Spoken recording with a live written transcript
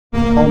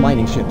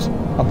mining ships.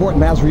 Abort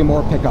Mazrium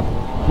ore pickup.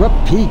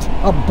 Repeat,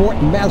 abort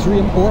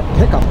Mazrium ore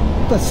pickup.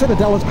 The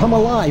Citadel has come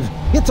alive.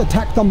 It's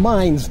attacked the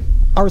mines.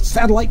 Our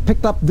satellite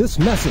picked up this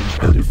message.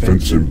 Our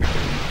defensive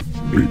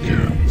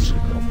begins.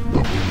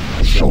 The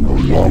shall no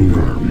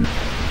longer be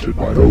affected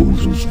by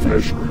those whose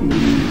flesh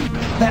bleed.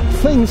 That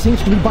thing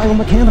seems to be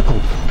biomechanical.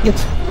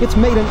 It's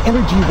made an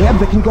energy web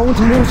that can go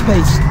into near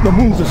space. The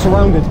moons are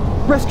surrounded.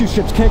 Rescue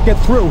ships can't get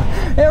through.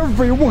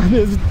 Everyone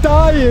is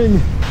dying.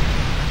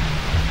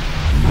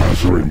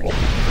 Mazrim,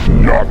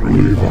 not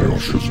leave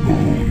Iosha's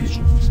moons.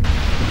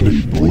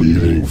 Any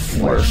bleeding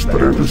flesh that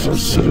enters our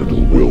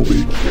citadel will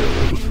be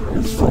killed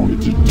and thrown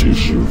into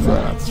tissue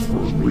vats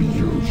for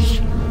reuse.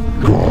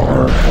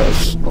 Gar has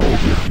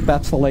spoken.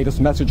 That's the latest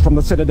message from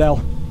the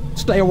Citadel.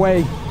 Stay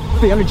away.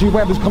 The energy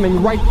web is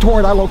coming right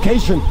toward our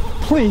location.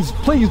 Please,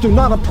 please do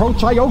not approach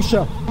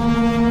Iosha.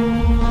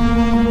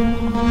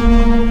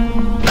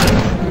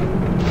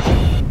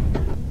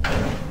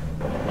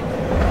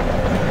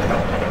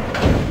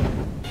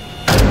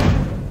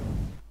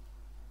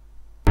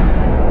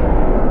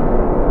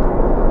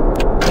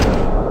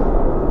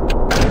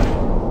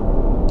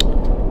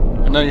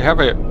 And there you have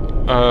it.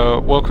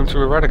 Welcome to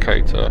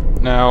Eradicator.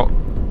 Now,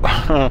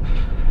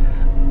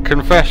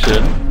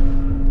 confession,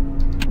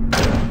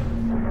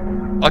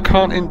 I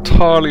can't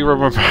entirely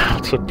remember how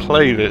to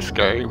play this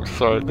game,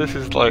 so this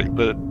is like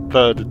the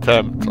third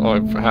attempt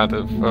I've had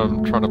of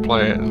trying to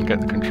play it and get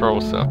the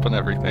controls set up and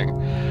everything.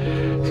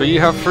 So you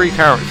have three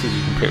characters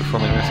you can pick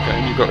from in this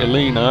game. You've got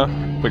Elena,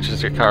 which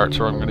is your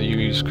character I'm going to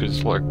use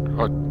because like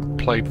I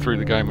played through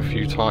the game a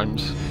few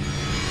times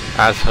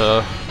as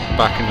her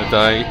back in the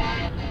day.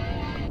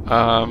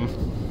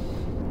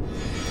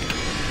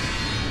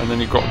 And then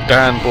you've got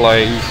Dan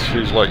Blaze,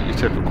 who's like your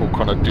typical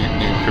kind of Duke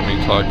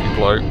Nukem type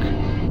bloke.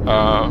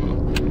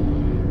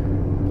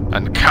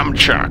 And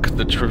Kamchak,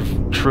 the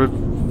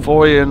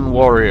Travoyan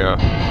warrior.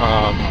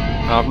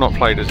 Now I've not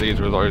played as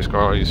either of those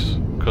guys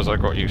because I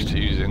got used to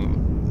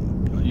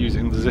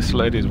using this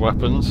lady's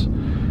weapons.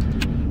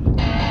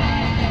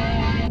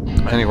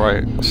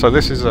 Anyway, so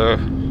this is a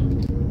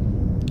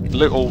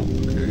little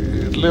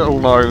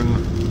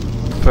known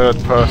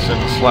third-person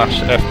 /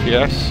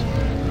 FPS.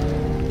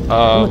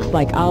 Looks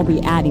like I'll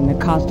be adding the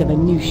cost of a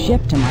new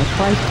ship to my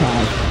price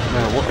tag.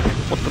 Now,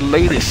 what the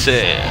lady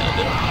said.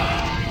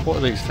 What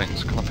are these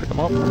things? Can I pick them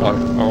up? No.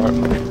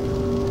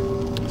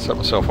 Alright. Set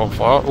myself on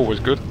fire. Always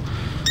good.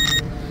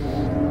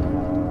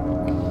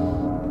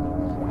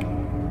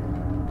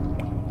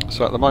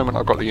 So at the moment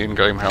I've got the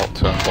in-game help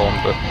turned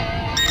on, but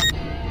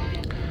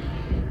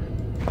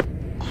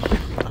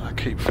I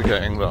keep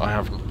forgetting that I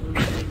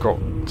haven't got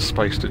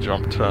space to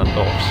jump turned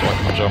off, so I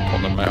can jump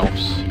on the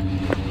mouse.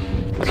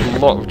 There's a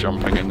lot of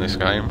jumping in this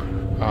game.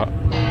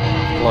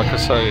 Like I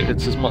say,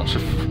 it's as much a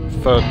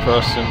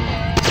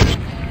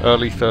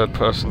early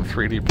third-person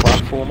 3D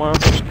platformer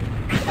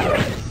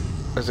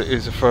as it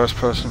is a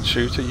first-person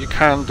shooter. You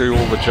can do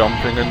all the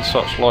jumping and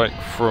such like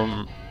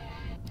from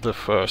the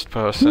first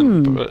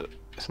person, but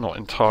it's not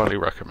entirely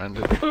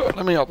recommended.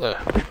 Let me up there.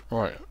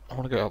 Right, I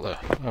want to get up there.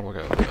 How do I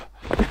get up there?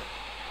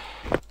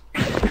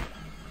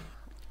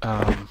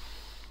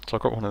 So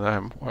I've got one of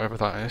them, whatever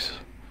that is.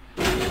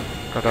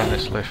 Go down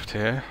this lift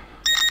here.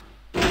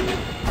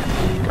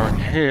 Going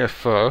here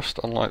first,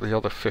 unlike the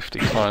other 50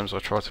 times I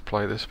tried to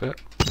play this bit.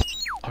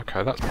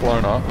 Okay, that's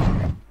blown up.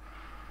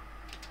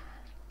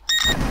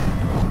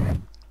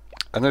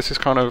 And this is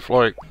kind of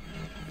like,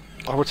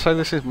 I would say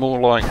this is more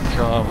like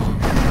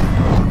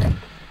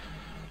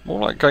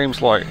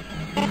games like.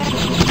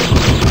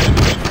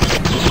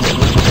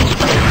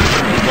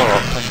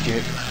 Oh, thank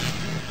you.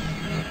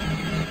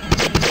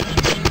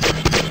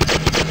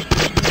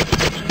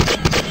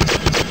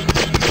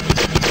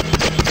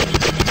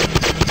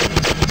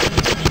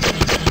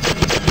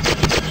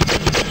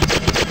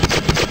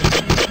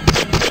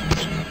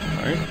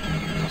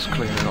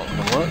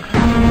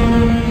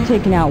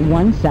 Taking out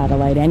one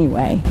satellite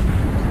anyway.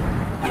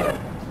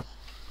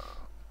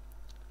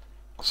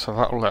 So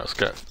that'll let us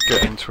get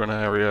into an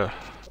area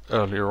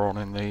earlier on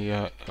in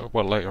the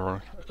well, later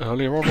on.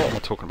 Earlier on, what am I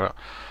talking about?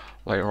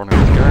 Later on in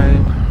the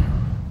game.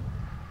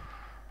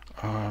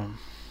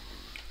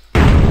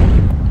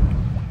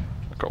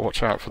 I've got to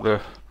watch out for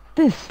the.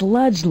 This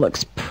sludge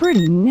looks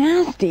pretty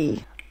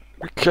nasty.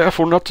 Be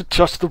careful not to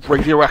touch the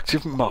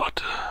radioactive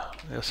mud.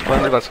 Yes,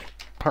 apparently that's.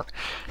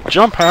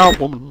 Jump out,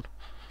 woman.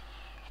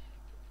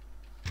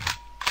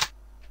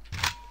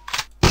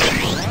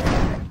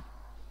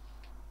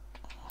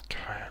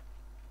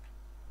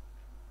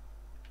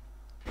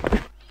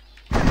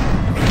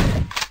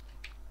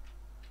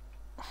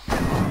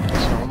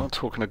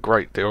 Talking a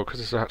great deal because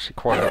it's actually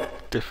quite a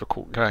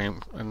difficult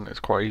game and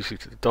it's quite easy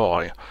to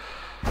die.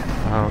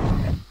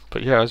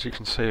 But yeah, as you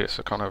can see, it's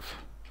a kind of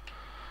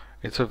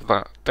of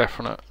that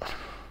definite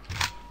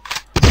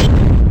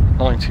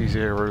 90s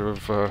era of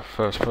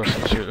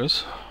first-person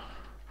shooters.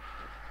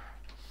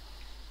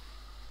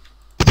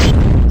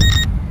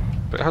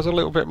 But it has a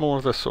little bit more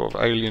of the sort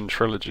of Alien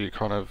trilogy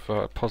kind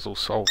of puzzle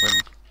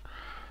solving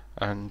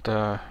and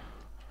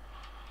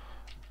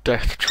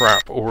death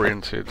trap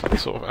oriented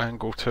sort of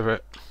angle to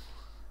it.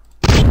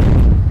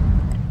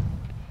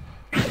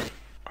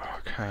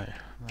 Okay,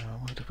 now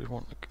where did we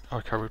want to...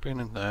 Okay, we've been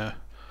in there.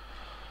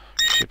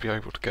 Should be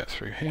able to get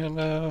through here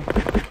now.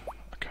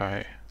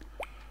 Okay,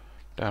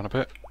 down a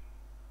bit.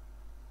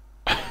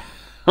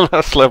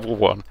 That's level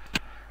 1.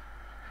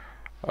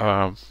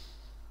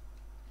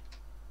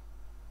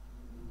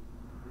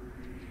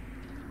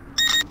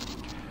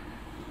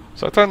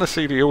 So I turned the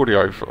CD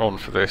audio on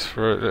for this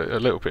for a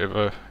little bit of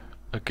a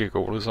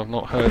giggle, as I've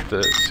not heard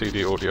the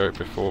CD audio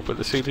before, but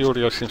the CD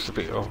audio seems to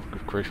be, oh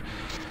good grief,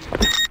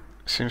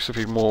 seems to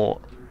be more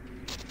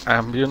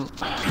ambient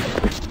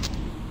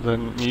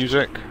than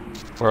music,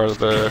 whereas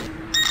the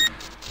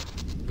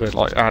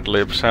like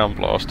ad-lib Sound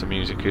Blaster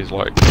music is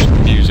like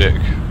music.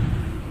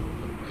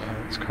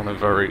 It's kind of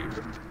very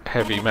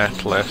heavy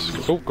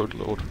metal-esque. Oh good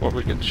lord, what are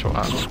we getting shot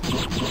at?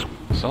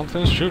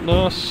 Something's shooting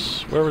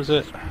us. Where is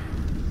it?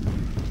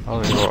 Oh,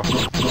 there you are.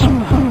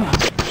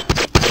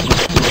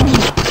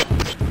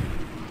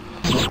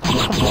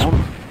 Come on,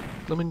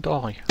 let me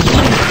die.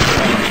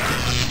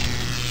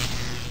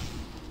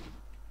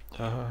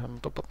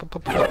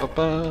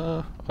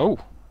 Oh,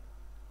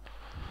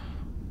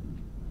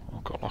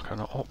 I've got like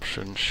an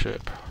option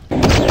ship.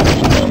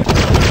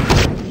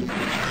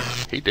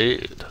 He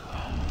did.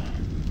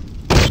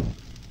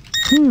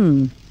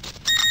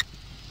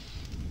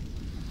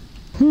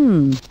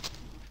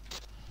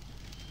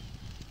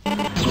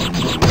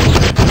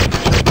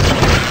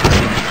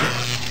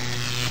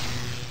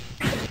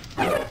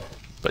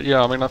 But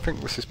yeah, I mean, I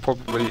think this is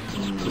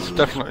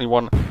definitely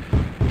one,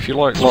 if you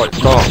like dark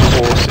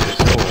horses,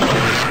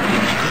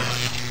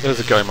 there's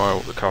a game I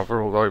ought to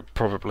cover, although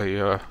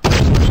probably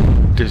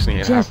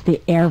Disney just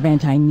the air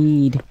vent I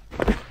need.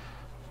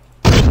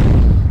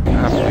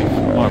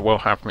 Might well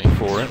have me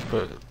for it,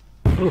 but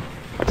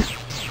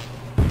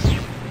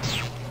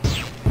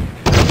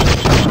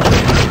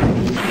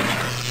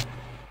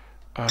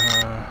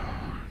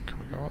can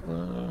we go up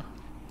there?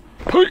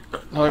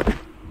 No.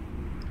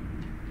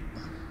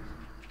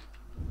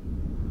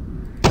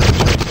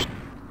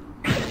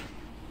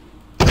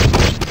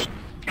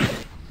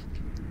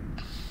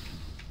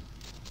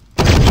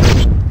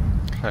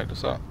 Okay,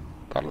 does that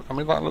look, I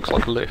mean, that looks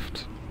like a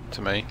lift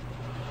to me.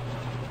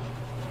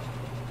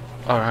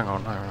 Oh, hang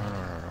on, no.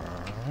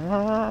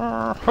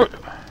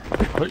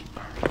 Hey.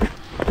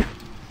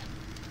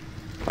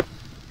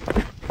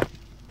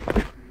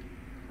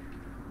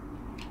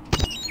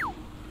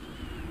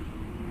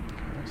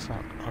 Is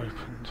that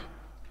opened?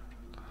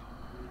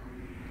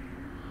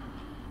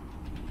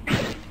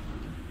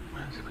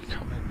 Where did we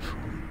come in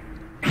from?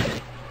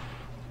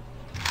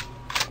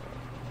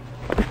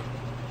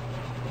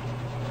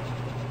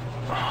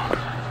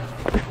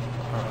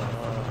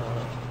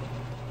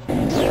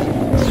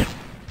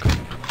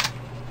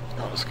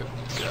 Let's get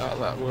out of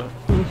that way.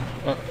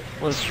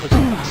 Where's it?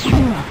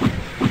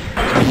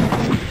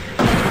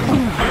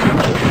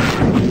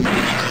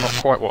 Not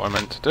quite what I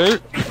meant to do.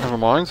 Never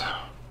mind.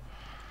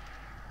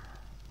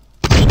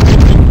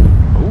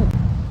 Ooh.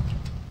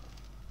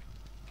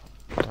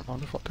 Don't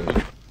mind if I do.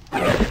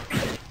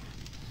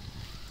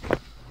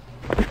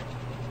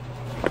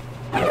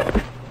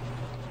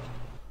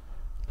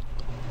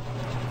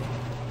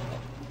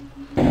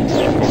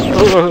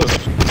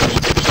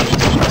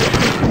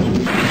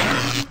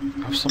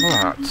 Have some of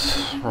that.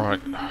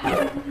 Right.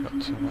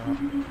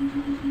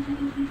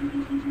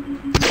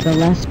 The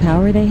less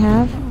power they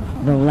have,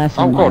 the less.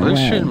 Oh god, who's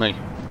way. shooting me?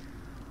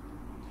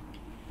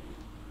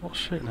 What's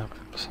shooting at me?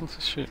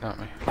 Something's shooting at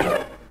me.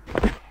 Oh,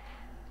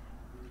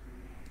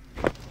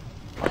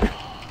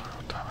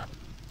 damn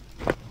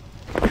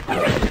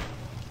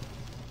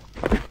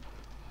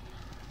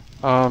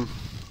it.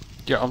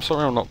 Yeah, I'm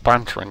sorry I'm not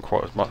bantering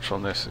quite as much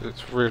on this.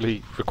 It's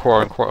really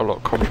requiring quite a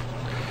lot of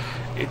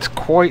it's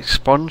quite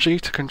spongy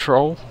to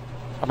control.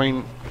 I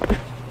mean,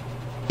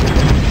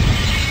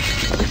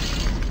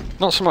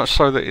 not so much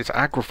so that it's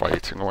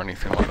aggravating or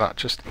anything like that,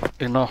 just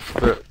enough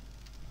that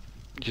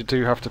you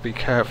do have to be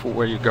careful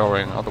where you're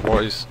going,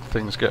 otherwise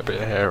things get a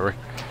bit hairy.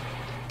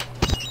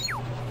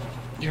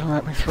 You gonna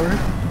let me through?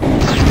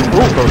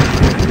 Oh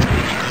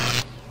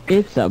god.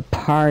 It's a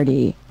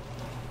party.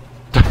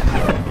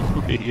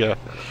 Yeah.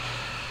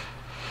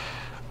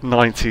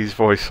 90s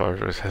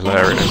voiceover is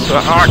hilarious.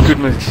 Ah,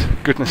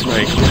 goodness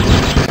me.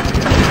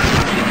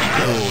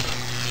 God.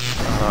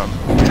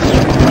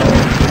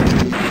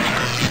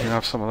 You can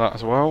have some of that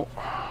as well.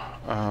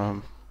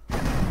 I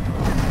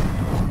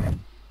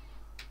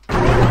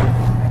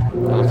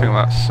think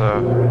that's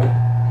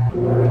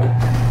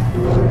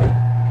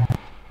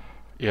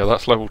yeah,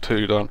 that's level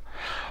 2 done.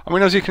 I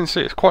mean, as you can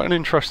see, it's quite an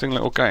interesting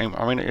little game.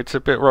 I mean, it's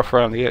a bit rough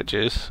around the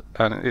edges,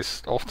 and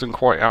it's often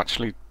quite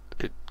actually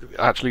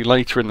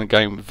later in the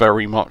game,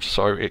 very much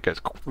so, it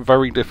gets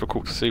very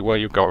difficult to see where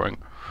you're going.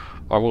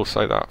 I will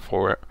say that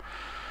for it.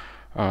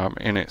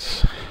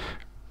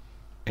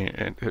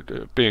 In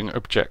being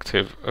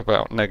objective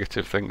about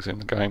negative things in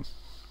the game.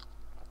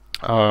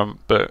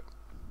 But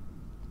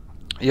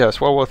yeah,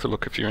 it's well worth a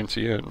look if you're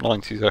into your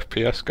 90s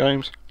FPS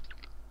games.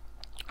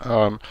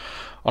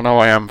 I know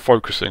I am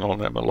focusing on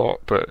them a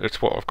lot, but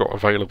it's what I've got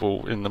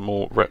available in the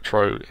more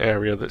retro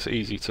area that's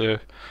easy to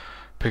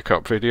pick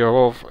up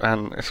video of,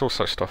 and it's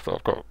also stuff that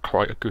I've got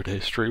quite a good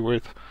history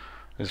with.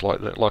 Is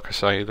like that, like I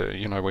say, that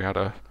you know, we had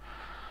a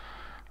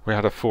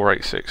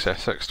 486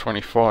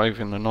 SX25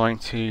 in the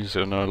 90s,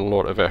 and a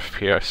lot of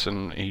FPS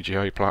and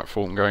EGA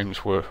platform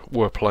games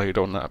were played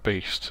on that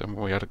beast, and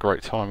we had a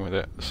great time with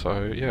it.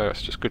 So yeah,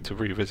 it's just good to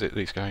revisit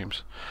these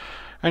games.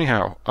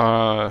 Anyhow,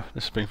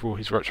 this has been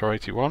Voorhees Retro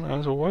 81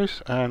 as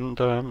always, and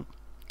I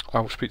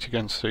will speak to you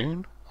again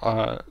soon.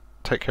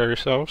 Take care of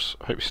yourselves.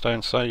 Hope you're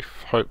staying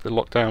safe. Hope the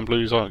lockdown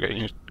blues aren't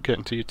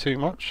getting to you too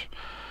much.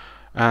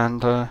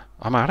 And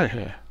I'm out of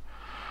here.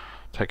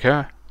 Take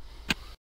care.